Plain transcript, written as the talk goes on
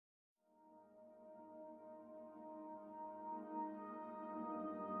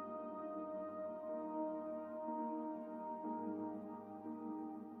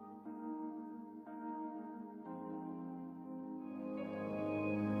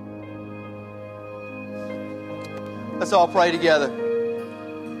Let's all pray together.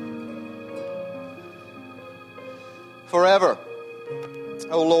 Forever,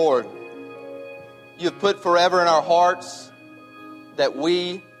 O Lord, you have put forever in our hearts that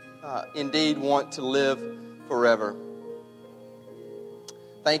we indeed want to live forever.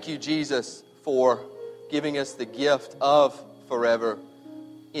 Thank you, Jesus, for giving us the gift of forever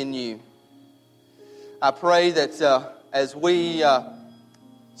in you. I pray that as we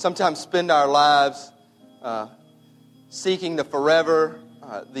sometimes spend our lives seeking the forever,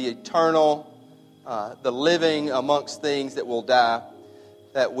 the eternal, the living amongst things that will die,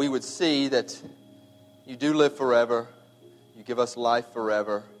 that we would see that you do live forever. You give us life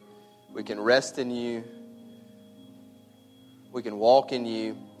forever. We can rest in you. We can walk in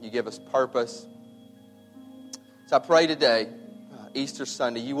you. You give us purpose. So I pray today, Easter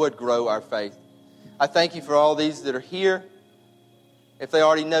Sunday, you would grow our faith. I thank you for all these that are here. If they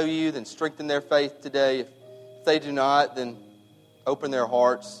already know you, then strengthen their faith today. If they do not, then open their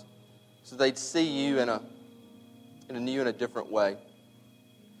hearts so they'd see you in a new and a different way.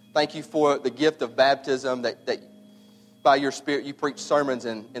 Thank you for the gift of baptism that by your Spirit you preach sermons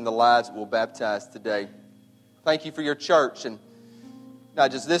in the lives that we'll baptize today. Thank you for your church, and not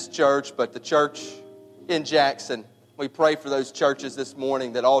just this church, but the church in Jackson. We pray for those churches this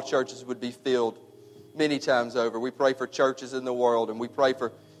morning, that all churches would be filled many times over. We pray for churches in the world, and we pray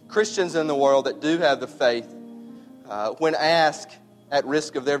for Christians in the world that do have the faith. When asked at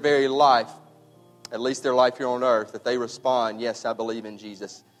risk of their very life, at least their life here on earth, that they respond, yes, I believe in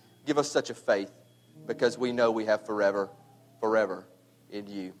Jesus. Give us such a faith, because we know we have forever in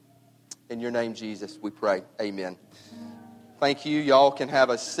you. In your name, Jesus, we pray. Amen. Thank you. Y'all can have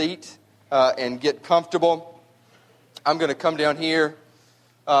a seat and get comfortable. I'm going to come down here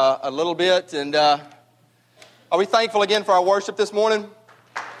a little bit. And are we thankful again for our worship this morning?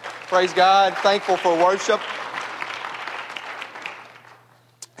 Praise God. Thankful for worship.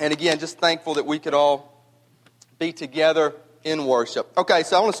 And again, just thankful that we could all be together in worship. Okay,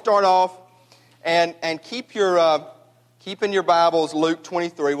 so I want to start off and keep in your Bibles Luke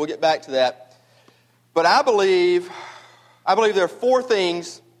 23. We'll get back to that. But I believe there are four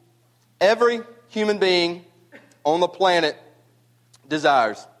things every human being on the planet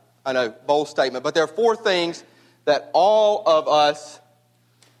desires. I know, bold statement, but there are four things that all of us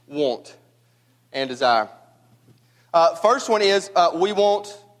want and desire. First one is we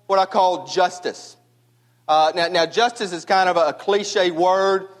want what I call justice. Now, justice is kind of a cliche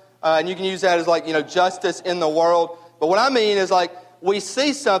word, and you can use that as justice in the world. But what I mean is we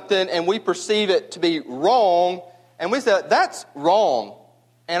see something and we perceive it to be wrong, and we say, that's wrong,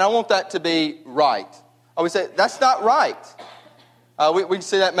 and I want that to be right. Or we say, that's not right. We can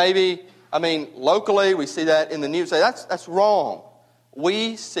see that locally, we see that in the news, say, that's wrong.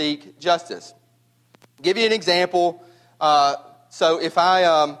 We seek justice. Give you an example. So if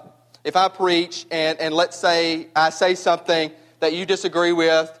I preach and let's say I say something that you disagree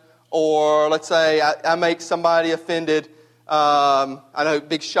with, or let's say I make somebody offended, I know,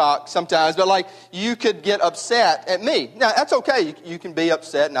 big shock sometimes, but you could get upset at me. Now, that's okay. You can be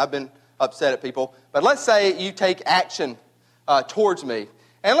upset, and I've been upset at people. But let's say you take action towards me.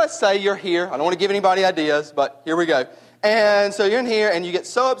 And let's say you're here. I don't want to give anybody ideas, but here we go. And so you're in here, and you get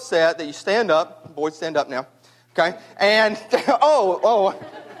so upset that you stand up. Boys, stand up now. Okay? And, oh.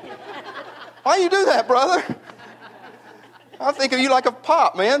 Why you do that, brother? I think of you like a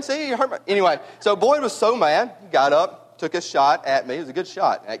pop, man. See, you hurt me. Anyway, so Boyd was so mad. He got up, took a shot at me. It was a good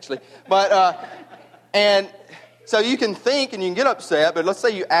shot, actually. But, and so you can think and you can get upset, but let's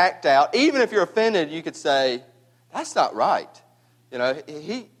say you act out. Even if you're offended, you could say, that's not right.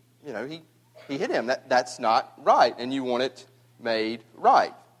 He hit him. That's not right. And you want it made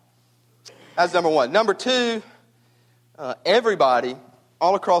right. That's number one. Number two, everybody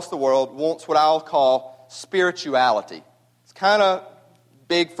all across the world wants what I'll call spirituality. It's kind of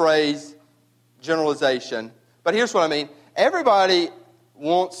big phrase, generalization. But here's what I mean. Everybody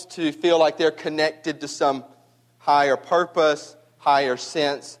wants to feel like they're connected to some higher purpose, higher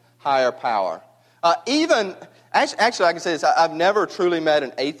sense, higher power. Actually, I can say this. I've never truly met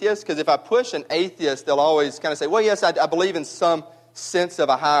an atheist, because if I push an atheist, they'll always kind of say, well, yes, I believe in some sense of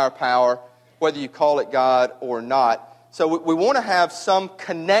a higher power, whether you call it God or not. So we want to have some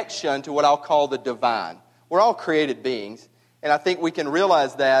connection to what I'll call the divine. We're all created beings, and I think we can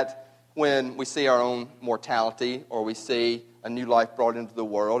realize that when we see our own mortality or we see a new life brought into the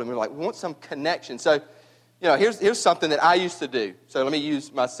world, and we're like, we want some connection. So, here's something that I used to do. So let me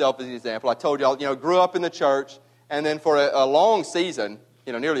use myself as an example. I told y'all, grew up in the church, and then for a long season,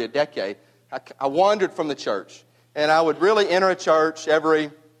 nearly a decade, I wandered from the church. And I would really enter a church every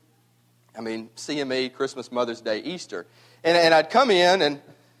I mean, CME, Christmas, Mother's Day, Easter. And I'd come in and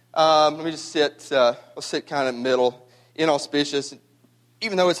let me just sit, I'll sit kind of middle, inauspicious,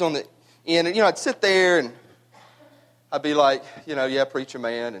 even though it's on the end. And, I'd sit there and I'd be like, yeah, preacher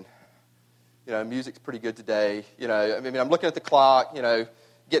man, and, music's pretty good today. I mean, I'm looking at the clock,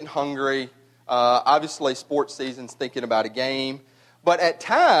 getting hungry. Obviously, sports season's thinking about a game. But at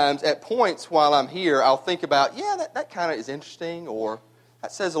times, at points while I'm here, I'll think about, that kind of is interesting, or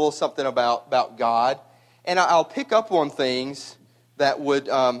that says a little something about God. And I'll pick up on things that would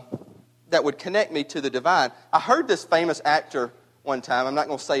connect me to the divine. I heard this famous actor one time. I'm not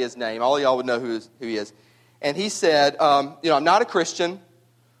going to say his name. All of y'all would know who he is. And he said, I'm not a Christian,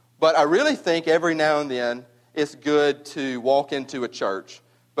 but I really think every now and then it's good to walk into a church,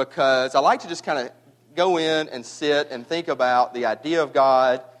 because I like to just kind of go in and sit and think about the idea of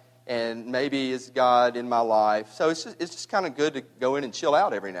God, and maybe is God in my life. So it's just kind of good to go in and chill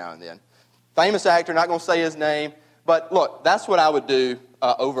out every now and then. Famous actor, not going to say his name, but look, that's what I would do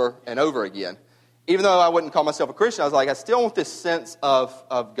over and over again. Even though I wouldn't call myself a Christian, I was like, I still want this sense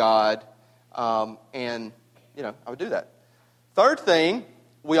of God, and I would do that. Third thing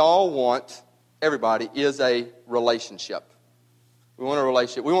we all want, everybody, is a relationship. We want a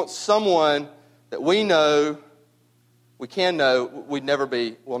relationship. We want someone that we know, we can know, we'll never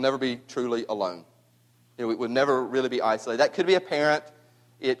be truly alone. We would never really be isolated. That could be a parent.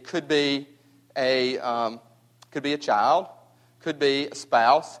 It could be a child. Could be a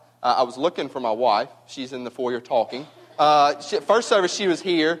spouse. I was looking for my wife. She's in the foyer talking. First service, she was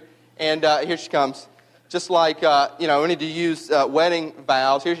here, and here she comes. Just like, we need to use wedding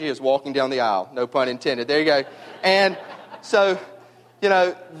vows. Here she is walking down the aisle. No pun intended. There you go. And so,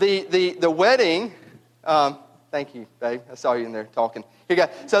 the wedding, thank you, babe. I saw you in there talking. Here you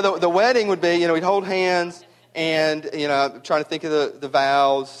go. So the wedding would be, we'd hold hands, and, I'm trying to think of the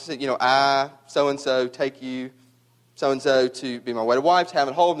vows. I, so-and-so, take you, so-and-so, to be my wedded wife, to have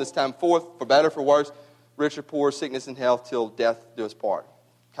and hold this time forth, for better, for worse, rich or poor, sickness and health, till death do us part.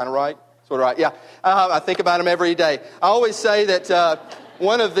 Kind of right? Sort of right, yeah. I think about them every day. I always say that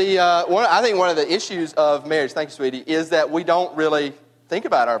one of the issues of marriage, thank you, sweetie, is that we don't really think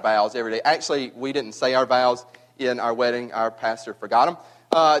about our vows every day. Actually, we didn't say our vows in our wedding. Our pastor forgot them.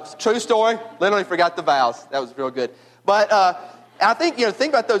 It's a true story. Literally forgot the vows. That was real good. But I think,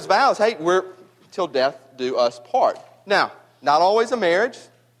 think about those vows. Hey, we're till death do us part. Now, not always a marriage.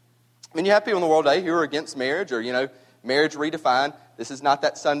 I mean, you have people in the world today who are against marriage, or, marriage redefined. This is not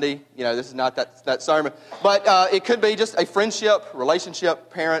that Sunday. This is not that sermon. But it could be just a friendship,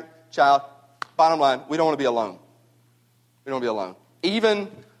 relationship, parent, child. Bottom line, we don't want to be alone. We don't want to be alone. Even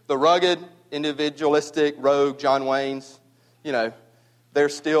the rugged, individualistic, rogue John Waynes, they're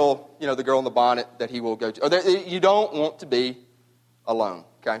still, the girl in the bonnet that he will go to. You don't want to be alone,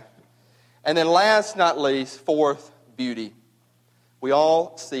 okay? And then last, not least, fourth, beauty. We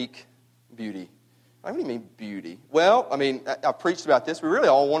all seek beauty. What do you mean beauty? Well, I preached about this. We really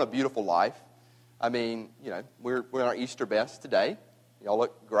all want a beautiful life. We're in our Easter best today. Y'all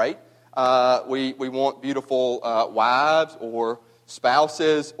look great. We want beautiful wives or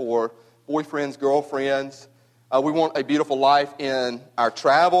spouses or boyfriends, girlfriends. We want a beautiful life in our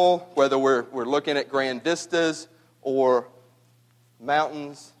travel, whether we're looking at grand vistas or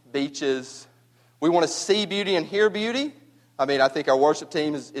mountains, beaches. We want to see beauty and hear beauty. I think our worship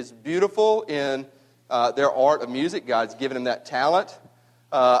team is beautiful in their art of music. God's given them that talent.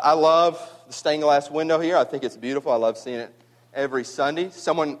 I love the stained glass window here. I think it's beautiful. I love seeing it every Sunday.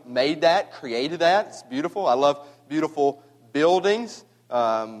 Someone made that, created that. It's beautiful. I love beautiful buildings,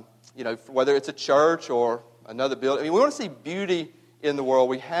 whether it's a church or another building. We want to see beauty in the world.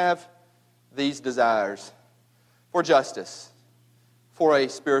 We have these desires for justice, for a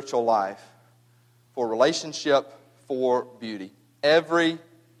spiritual life, for relationship, for beauty. Every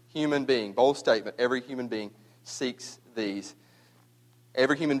human being, bold statement, every human being seeks these.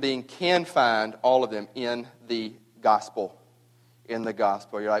 Every human being can find all of them in the gospel. In the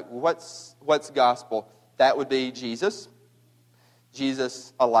gospel. You're like, what's gospel? That would be Jesus.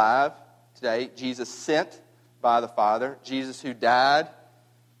 Jesus alive today. Jesus sent by the Father. Jesus who died.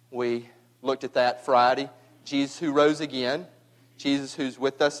 We looked at that Friday. Jesus who rose again. Jesus who's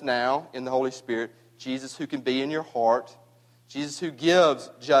with us now in the Holy Spirit. Jesus who can be in your heart. Jesus who gives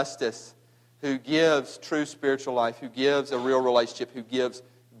justice, who gives true spiritual life, who gives a real relationship, who gives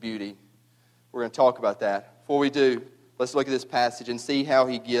beauty. We're going to talk about that. Before we do, let's look at this passage and see how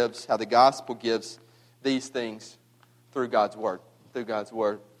the gospel gives these things through God's Word. Through God's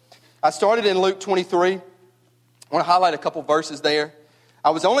Word. I started in Luke 23. I want to highlight a couple verses there.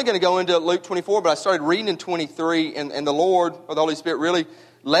 I was only going to go into Luke 24, but I started reading in 23, and the Lord, or the Holy Spirit, really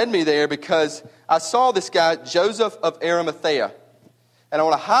led me there because I saw this guy, Joseph of Arimathea. And I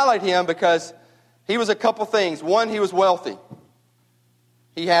want to highlight him because he was a couple things. One, he was wealthy.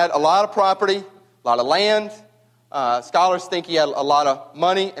 He had a lot of property, a lot of land. Scholars think he had a lot of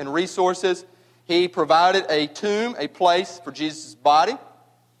money and resources. He provided a tomb, a place for Jesus' body.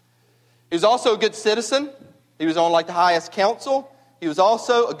 He was also a good citizen. He was on like the highest council. He was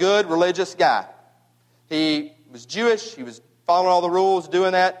also a good religious guy. He was Jewish. He was following all the rules,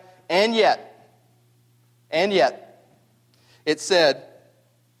 doing that. And yet, it said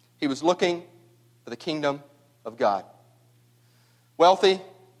he was looking for the kingdom of God. Wealthy,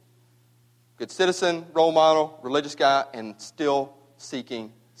 good citizen, role model, religious guy, and still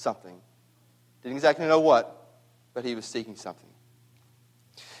seeking something. Didn't exactly know what, but he was seeking something.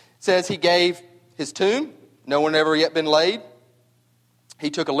 It says he gave his tomb. No one had ever yet been laid. He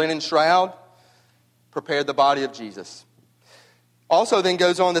took a linen shroud, prepared the body of Jesus. Also then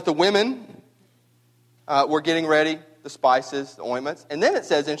goes on that the women were getting ready, the spices, the ointments. And then it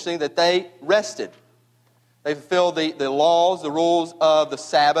says, interesting, that they rested. They fulfilled the laws, the rules of the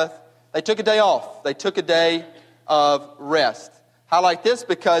Sabbath. They took a day off. They took a day of rest. Highlight this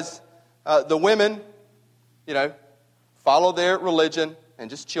because the women, followed their religion and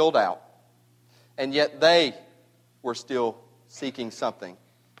just chilled out. And yet they were still seeking something.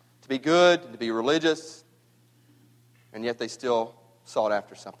 To be good, to be religious, and yet they still sought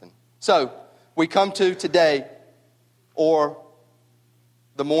after something. So, we come to today, or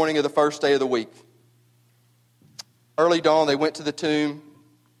the morning of the first day of the week. Early dawn, they went to the tomb,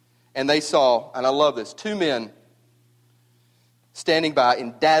 and they saw, and I love this, 2 men standing by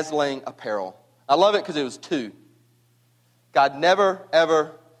in dazzling apparel. I love it because it was 2. God never,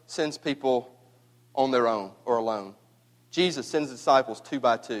 ever sends people on their own or alone. Jesus sends the disciples 2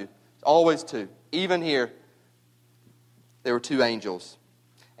 by 2. It's always 2. Even here, there were 2 angels.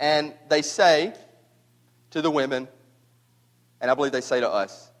 And they say to the women, and I believe they say to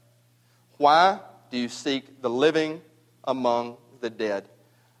us, why do you seek the living among the dead?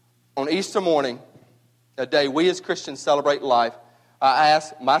 On Easter morning, a day we as Christians celebrate life, I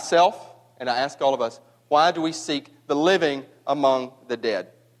ask myself, and I ask all of us, why do we seek the living among the dead?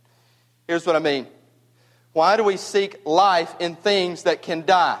 Here's what I mean. Why do we seek life in things that can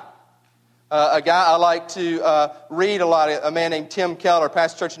die? A guy I like to read a lot, a man named Tim Keller,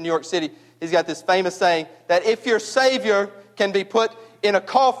 pastor church in New York City, he's got this famous saying that if your Savior can be put in a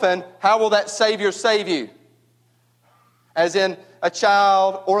coffin, how will that Savior save you? As in a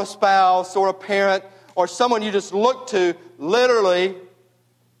child or a spouse or a parent or someone you just look to literally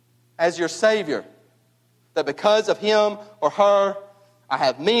as your Savior. That because of him or her, I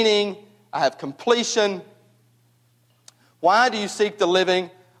have meaning, I have completion. Why do you seek the living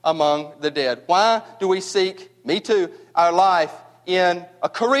among the dead? Why do we seek, me too, our life in a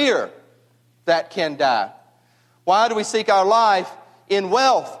career that can die? Why do we seek our life in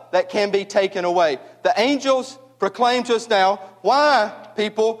wealth that can be taken away? The angels proclaim to us now, why,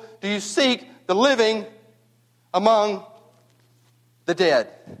 people, do you seek the living among the dead?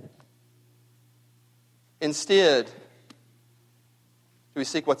 Instead, do we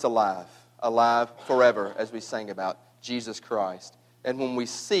seek what's alive? Alive forever, as we sang about, Jesus Christ. And when we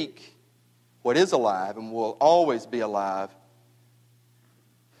seek what is alive and will always be alive,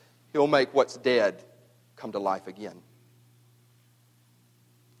 He'll make what's dead come to life again.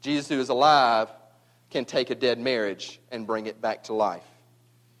 Jesus, who is alive, can take a dead marriage and bring it back to life.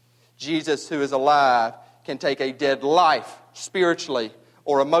 Jesus, who is alive, can take a dead life, spiritually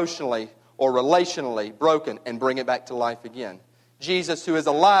or emotionally or relationally broken, and bring it back to life again. Jesus, who is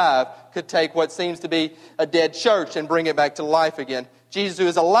alive, could take what seems to be a dead church and bring it back to life again. Jesus, who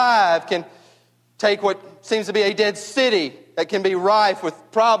is alive, can take what seems to be a dead city that can be rife with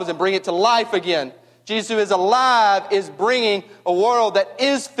problems and bring it to life again. Jesus, who is alive, is bringing a world that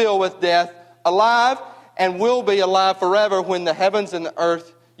is filled with death alive and will be alive forever when the heavens and the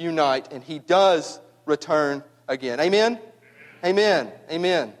earth unite and He does return again. Amen? Amen.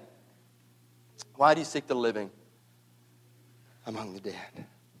 Amen. Why do you seek the living among the dead?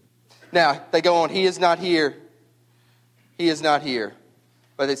 Now, they go on, He is not here. He is not here.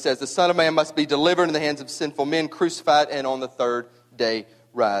 But it says, the Son of Man must be delivered in the hands of sinful men, crucified, and on the 3rd day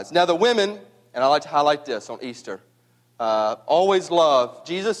rise. Now, the women, and I like to highlight this on Easter, always love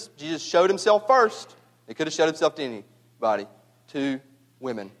Jesus. Jesus showed Himself first. He could have showed Himself to anybody. 2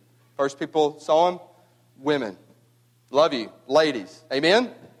 women. First people saw Him, women. Love you, ladies.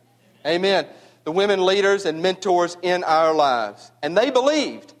 Amen? Amen. The women leaders and mentors in our lives. And they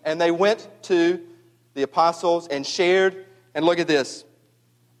believed, and they went to the apostles and shared. And look at this.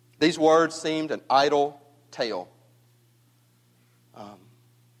 These words seemed an idle tale.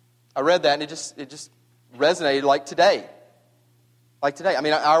 I read that and it just resonated like today. Like today. I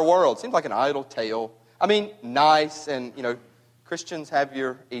mean, our world seems like an idle tale. I mean, nice and, Christians have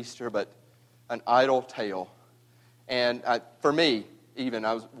your Easter, but an idle tale. And for me, even,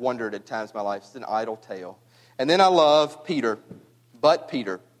 I was wondered at times in my life, it's an idle tale. And then I love Peter, but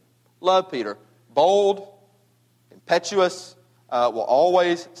Peter. Love Peter. Bold, impetuous, will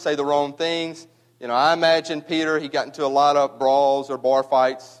always say the wrong things. I imagine Peter, he got into a lot of brawls or bar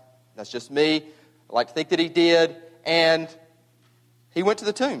fights. That's just me. I like to think that he did. And he went to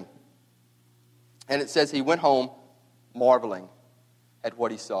the tomb. And it says he went home marveling at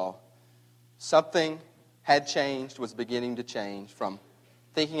what he saw. Something had changed, was beginning to change from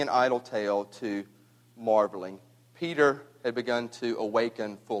thinking an idle tale to marveling. Peter had begun to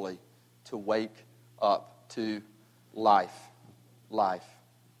awaken fully, to wake up to life. Life.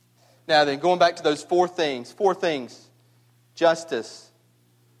 Now then, going back to those four things. Justice,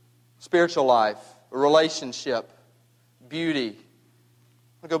 spiritual life, relationship, beauty.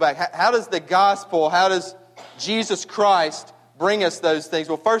 I'll go back. How does the gospel, how does Jesus Christ bring us those things?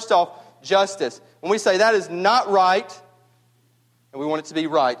 Well, first off, justice. When we say that is not right, and we want it to be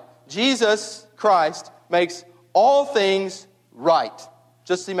right, Jesus Christ makes all things right.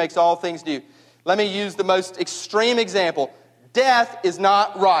 Just as He makes all things new. Let me use the most extreme example. Death is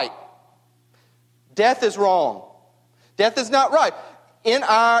not right. Death is wrong. Death is not right. In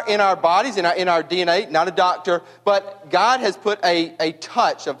our bodies, in our DNA, not a doctor, but God has put a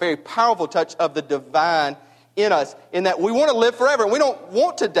touch, a very powerful touch of the divine in us, in that we want to live forever, and we don't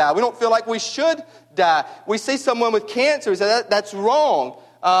want to die. We don't feel like we should die. We see someone with cancer, we say, that's wrong.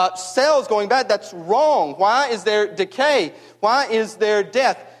 Cells going bad, that's wrong. Why is there decay? Why is there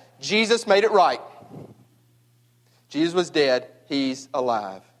death? Jesus made it right. Jesus was dead, He's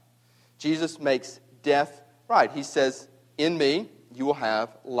alive. Jesus makes death right. He says, in me, you will have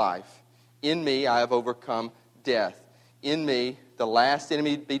life. In me, I have overcome death. In me, the last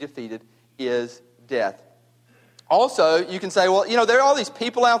enemy to be defeated is death. Also, you can say, well, there are all these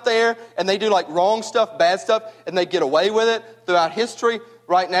people out there, and they do like wrong stuff, bad stuff, and they get away with it throughout history.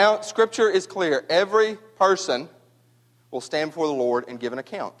 Right now, Scripture is clear. Every person will stand before the Lord and give an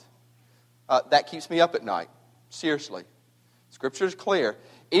account. That keeps me up at night. Seriously. Scripture is clear.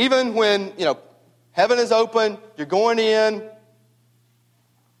 Even when, heaven is open, you're going in, you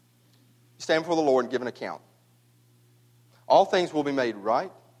stand before the Lord and give an account. All things will be made right.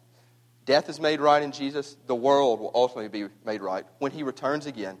 Death is made right in Jesus. The world will ultimately be made right. When He returns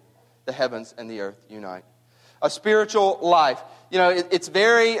again, the heavens and the earth unite. A spiritual life. It's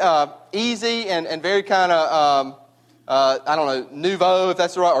very easy and very kind of, nouveau, if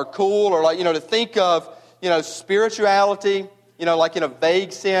that's right, or cool, or to think of, spirituality, like in a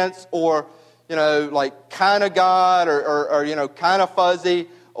vague sense, or, like kind of God, or kind of fuzzy,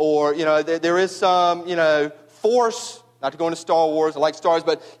 or, there is some, force. Not to go into Star Wars, I like stars,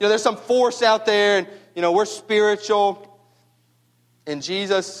 but there's some force out there, and we're spiritual. In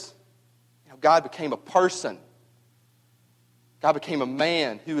Jesus, God became a person. God became a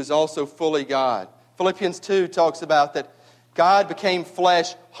man who is also fully God. Philippians 2 talks about that God became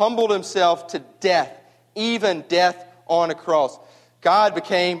flesh, humbled Himself to death, even death on a cross. God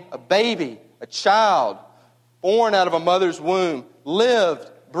became a baby, a child, born out of a mother's womb, lived,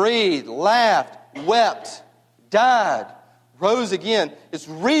 breathed, laughed, wept, died, rose again. It's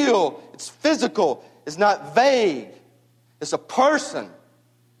real. It's physical. It's not vague. It's a person.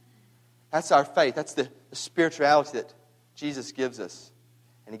 That's our faith. That's the spirituality that Jesus gives us.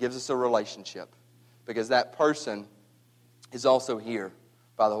 And He gives us a relationship. Because that person is also here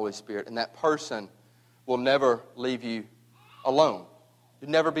by the Holy Spirit. And that person will never leave you alone.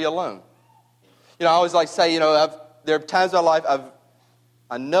 You'll never be alone. I always like to say, there are times in my life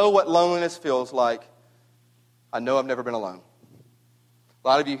I know what loneliness feels like. I know I've never been alone. A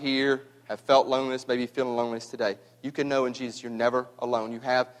lot of you here have felt loneliness, maybe feeling loneliness today. You can know in Jesus you're never alone. You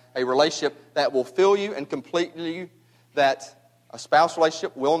have a relationship that will fill you and complete you, that a spouse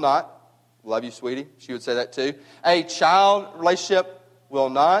relationship will not. Love you, sweetie. She would say that too. A child relationship will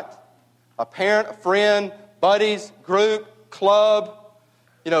not. A parent, a friend, buddies, group, club,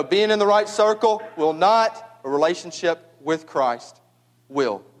 being in the right circle will not. A relationship with Christ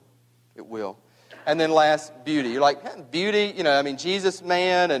will. It will. And then last, beauty. You're like, beauty, Jesus,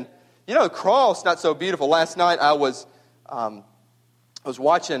 man, and, cross, not so beautiful. Last night I was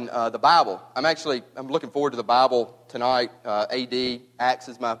watching the Bible. I'm looking forward to the Bible tonight. AD, Acts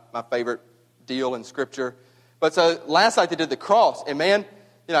is my favorite deal in Scripture. But so last night they did the cross, and man,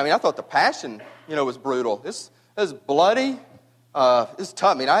 I thought the Passion, was brutal. This is bloody. It's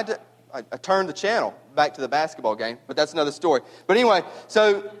tough. I turned the channel back to the basketball game, but that's another story. But anyway,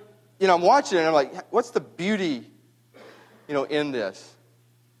 so I'm watching it and I'm like, what's the beauty, in this?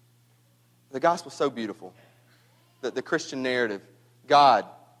 The gospel's so beautiful. The Christian narrative. God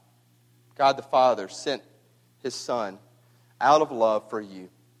the Father sent His Son out of love for you.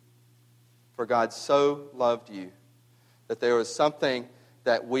 For God so loved you that there was something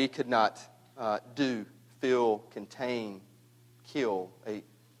that we could not do, feel, contain, kill, a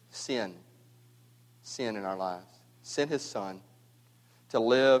sin in our lives. Sent His Son to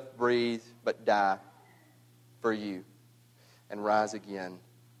live, breathe, but die for you and rise again.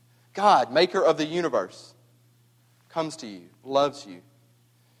 God, maker of the universe, comes to you, loves you.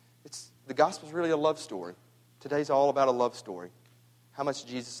 The gospel's really a love story. Today's all about a love story. How much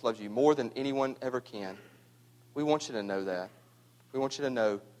Jesus loves you more than anyone ever can. We want you to know that. We want you to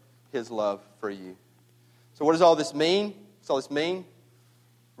know His love for you. So what does all this mean? What's all this mean?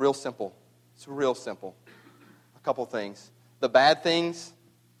 Real simple. It's real simple. A couple things. The bad things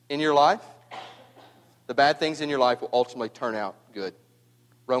in your life will ultimately turn out good.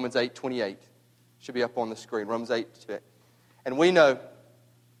 Romans 8:28 should be up on the screen. Romans 8:28. And we know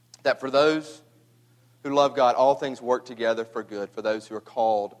that for those who love God, all things work together for good, for those who are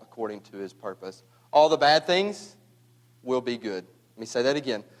called according to His purpose. All the bad things will be good. Let me say that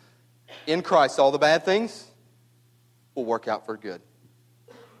again. In Christ, all the bad things will work out for good.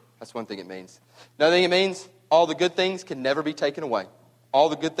 That's one thing it means. Another thing it means, all the good things can never be taken away. All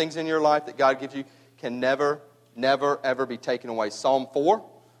the good things in your life that God gives you can never, ever be taken away. Psalm 4,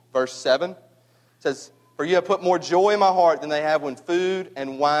 verse 7 says, "For you have put more joy in my heart than they have when food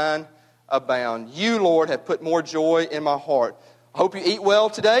and wine abound." You, Lord, have put more joy in my heart. I hope you eat well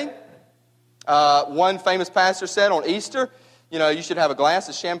today. One famous pastor said on Easter, you should have a glass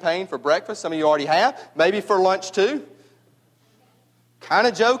of champagne for breakfast. Some of you already have. Maybe for lunch too. Kind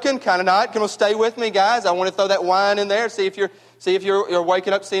of joking, kind of not. Come on, stay with me, guys. I want to throw that wine in there. See if you're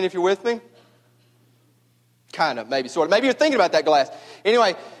waking up, seeing if you're with me. Kind of, maybe, sort of. Maybe you're thinking about that glass.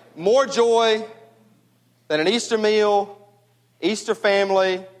 Anyway, more joy than an Easter meal, Easter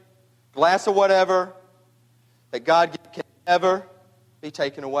family, glass of whatever, that God can never be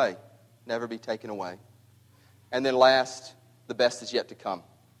taken away. Never be taken away. And then last, the best is yet to come.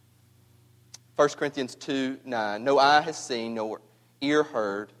 1 Corinthians 2:9. No eye has seen, nor ear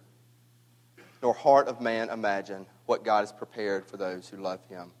heard, nor heart of man imagined what God has prepared for those who love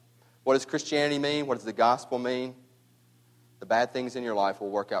Him. What does Christianity mean? What does the gospel mean? The bad things in your life will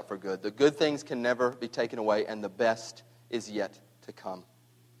work out for good. The good things can never be taken away, and the best is yet to come.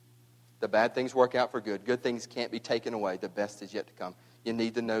 The bad things work out for good. Good things can't be taken away. The best is yet to come. You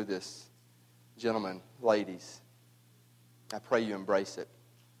need to know this, gentlemen, ladies. I pray you embrace it.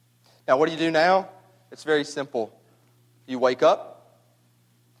 Now, what do you do now? It's very simple. You wake up.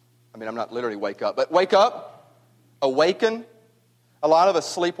 I'm not literally wake up, but wake up, awaken. A lot of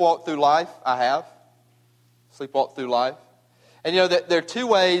us sleepwalk through life. I have. Sleepwalk through life. And there are two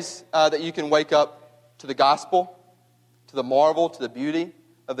ways that you can wake up to the gospel, to the marvel, to the beauty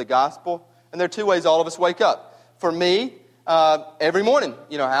of the gospel. And there are two ways all of us wake up. For me, every morning,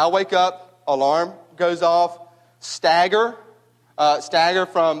 how I wake up, alarm goes off, stagger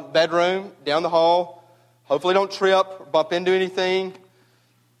from bedroom down the hall. Hopefully don't trip or bump into anything.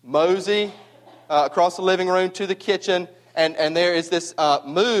 Mosey across the living room to the kitchen. And there is this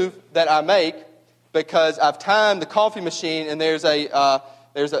move that I make because I've timed the coffee machine and there's a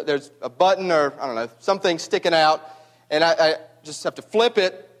button or, I don't know, something sticking out. And I just have to flip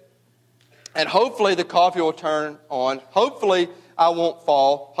it. And hopefully the coffee will turn on. Hopefully I won't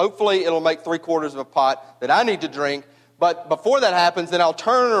fall. Hopefully it'll make 3/4 of a pot that I need to drink. But before that happens, then I'll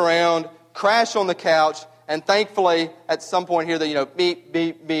turn around, crash on the couch, and thankfully at some point here, beep,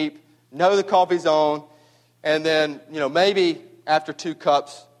 beep, beep, know the coffee's on. And then, maybe after 2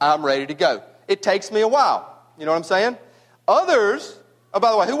 cups, I'm ready to go. It takes me a while. You know what I'm saying? Others,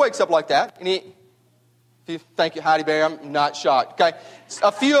 by the way, who wakes up like that? Thank you, Heidi Berry. I'm not shocked. Okay,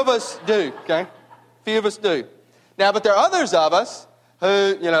 a few of us do. Okay, a few of us do. Now, but there are others of us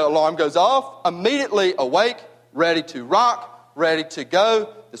who, alarm goes off, immediately awake, ready to rock, ready to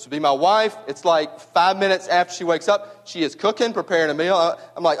go. This would be my wife. It's like 5 minutes after she wakes up, she is cooking, preparing a meal.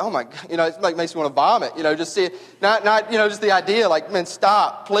 I'm like, oh my God, it makes me want to vomit. Just see it, not, just the idea, like, man,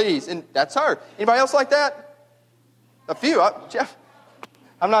 stop, please. And that's her. Anybody else like that? A few. Jeff.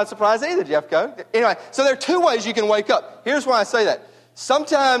 I'm not surprised either, Jeff Co. Anyway, so there are 2 ways you can wake up. Here's why I say that.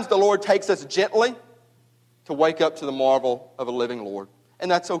 Sometimes the Lord takes us gently to wake up to the marvel of a living Lord.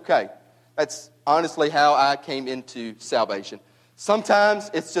 And that's okay. That's honestly how I came into salvation. Sometimes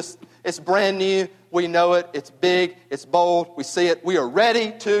it's brand new. We know it. It's big. It's bold. We see it. We are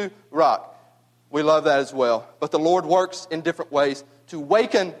ready to rock. We love that as well. But the Lord works in different ways to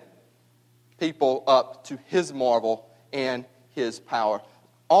waken people up to His marvel and His power.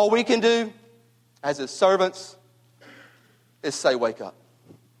 All we can do as His servants is say, wake up.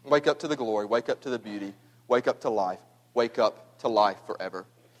 Wake up to the glory. Wake up to the beauty. Wake up to life. Wake up to life forever.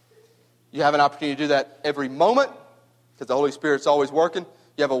 You have an opportunity to do that every moment because the Holy Spirit's always working.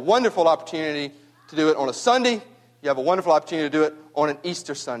 You have a wonderful opportunity to do it on a Sunday. You have a wonderful opportunity to do it on an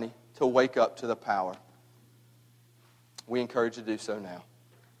Easter Sunday, to wake up to the power. We encourage you to do so now.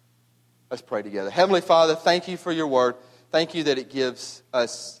 Let's pray together. Heavenly Father, thank you for your word. Thank you that it gives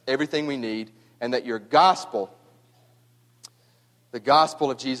us everything we need and that your gospel, the gospel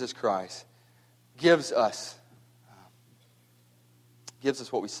of Jesus Christ, gives us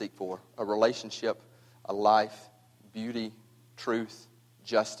what we seek for, a relationship, a life, beauty, truth,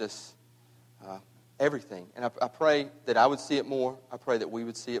 justice, everything. And I pray that I would see it more. I pray that we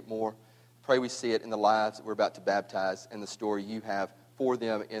would see it more. I pray we see it in the lives that we're about to baptize and the story you have for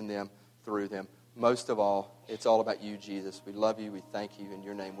them, in them, through them. Most of all, it's all about you, Jesus. We love you. We thank you. In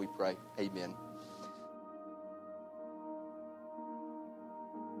your name we pray. Amen.